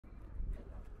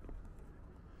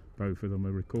Both of them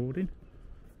are recording.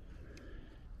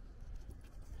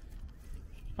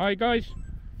 Hi guys.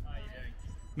 How are you doing?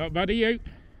 Not bad, are you?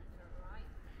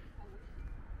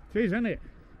 It is, isn't it?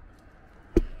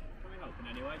 Can we help in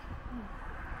any way?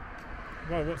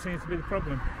 Well, what seems to be the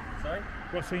problem? Sorry?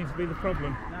 What seems to be the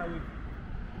problem? Now we've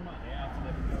come out here after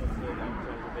the report to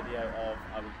a video of,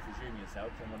 I would presume yourself,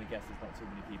 I'm going to guess there's not too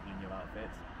many people in your outfit,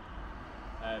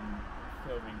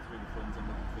 filming through the front and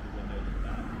looking through the windows and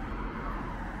that.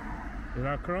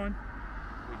 Without crime?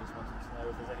 We just wanted to know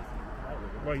if there's anything we can help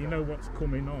with. Well, you know what's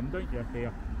coming on, don't you,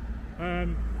 here?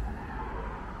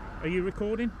 Are you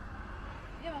recording?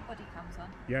 Yeah, my BodyCam's on.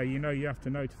 Yeah, you know you have to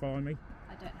notify me.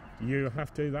 I don't have to. You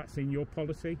have to, that's in your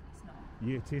policy. It's not.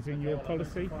 It is in your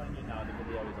policy. You now, the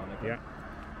video is on, okay? Yeah.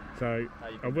 So,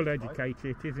 I will educate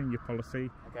you, it is in your policy.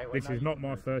 Okay, well, this is not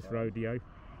my first rodeo,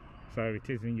 so it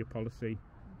is in your policy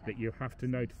that you have to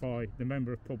notify the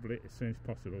member of public as soon as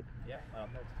possible. Yeah, I'll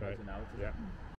notify you now. Yeah.